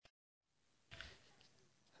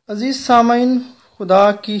عزیز سامعین،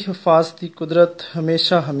 خدا کی حفاظتی قدرت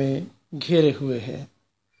ہمیشہ ہمیں گھیرے ہوئے ہے۔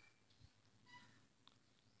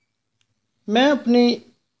 میں اپنی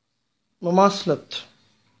مماثلت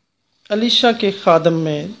علیشع کے خادم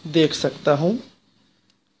میں دیکھ سکتا ہوں۔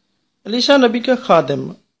 علیشع نبی کا خادم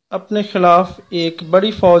اپنے خلاف ایک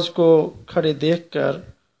بڑی فوج کو کھڑے دیکھ کر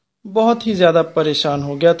بہت ہی زیادہ پریشان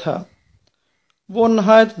ہو گیا تھا۔ وہ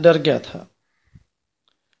نہایت ڈر گیا تھا۔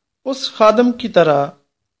 اس خادم کی طرح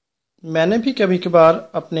میں نے بھی کبھی کبھار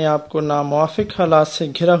اپنے آپ کو ناموافق حالات سے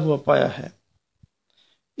گھرا ہوا پایا ہے۔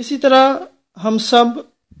 اسی طرح ہم سب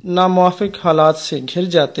ناموافق حالات سے گھر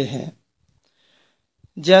جاتے ہیں،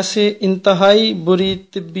 جیسے انتہائی بری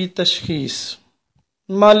طبی تشخیص،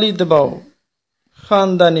 مالی دباؤ،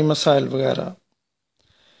 خاندانی مسائل وغیرہ۔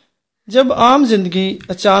 جب عام زندگی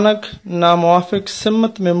اچانک ناموافق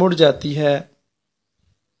سمت میں مڑ جاتی ہے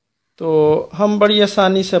تو ہم بڑی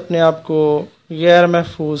آسانی سے اپنے آپ کو غیر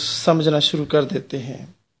محفوظ سمجھنا شروع کر دیتے ہیں۔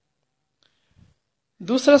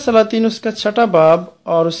 دوسرا سلاطین اس کا 6 باب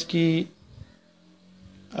اور اس کی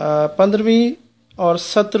 15ویں اور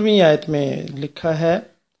 17ویں آیت میں لکھا ہے،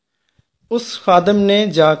 اس خادم نے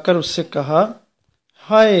جا کر اس سے کہا،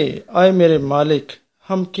 ہائے آئے میرے مالک،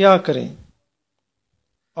 ہم کیا کریں؟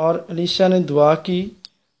 اور علیشع نے دعا کی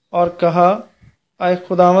اور کہا، آئے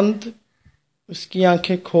خداوند اس کی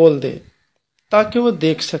آنکھیں کھول دے تاکہ وہ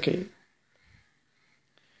دیکھ سکے۔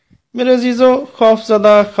 میرے عزیزو، خوف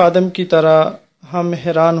زدہ خادم کی طرح ہم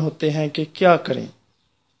حیران ہوتے ہیں کہ کیا کریں۔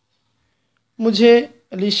 مجھے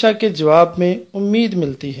علیشع کے جواب میں امید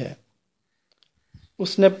ملتی ہے۔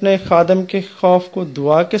 اس نے اپنے خادم کے خوف کو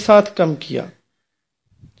دعا کے ساتھ کم کیا۔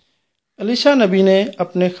 علیشع نبی نے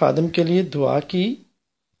اپنے خادم کے لیے دعا کی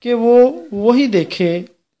کہ وہ وہی دیکھے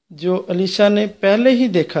جو علیشع نے پہلے ہی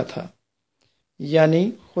دیکھا تھا، یعنی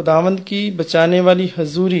خداوند کی بچانے والی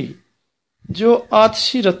حضوری جو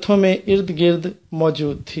آتشی رتھوں میں ارد گرد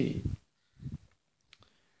موجود تھی۔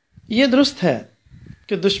 یہ درست ہے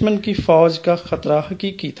کہ دشمن کی فوج کا خطرہ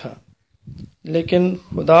حقیقی تھا، لیکن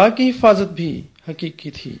خدا کی حفاظت بھی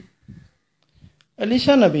حقیقی تھی۔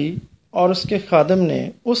 علیشع نبی اور اس کے خادم نے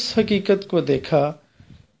اس حقیقت کو دیکھا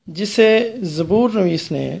جسے زبور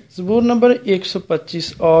نویس نے زبور نمبر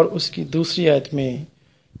 125 اور اس کی دوسری آیت میں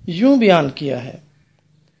یوں بیان کیا ہے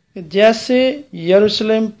کہ جیسے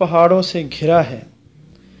یروشلم پہاڑوں سے گھرا ہے،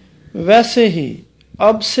 ویسے ہی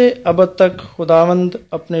اب سے ابد تک خداوند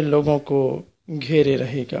اپنے لوگوں کو گھیرے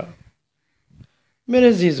رہے گا۔ میرے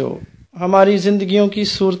عزیزو، ہماری زندگیوں کی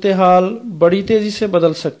صورتحال بڑی تیزی سے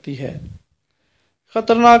بدل سکتی ہے۔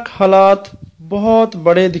 خطرناک حالات بہت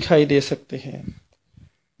بڑے دکھائی دے سکتے ہیں،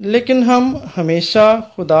 لیکن ہم ہمیشہ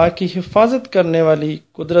خدا کی حفاظت کرنے والی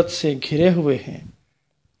قدرت سے گھرے ہوئے ہیں۔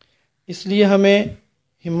 اس لیے ہمیں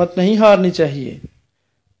ہمت نہیں ہارنی چاہیے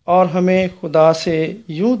اور ہمیں خدا سے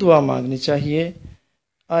یوں دعا مانگنی چاہیے،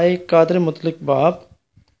 آئے قادر مطلق باپ،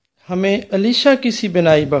 ہمیں علیشع کی سی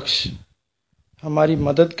بینائی بخش، ہماری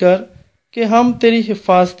مدد کر کہ ہم تیری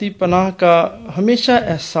حفاظتی پناہ کا ہمیشہ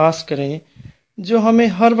احساس کریں جو ہمیں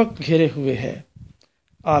ہر وقت گھیرے ہوئے ہے۔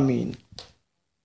 آمین۔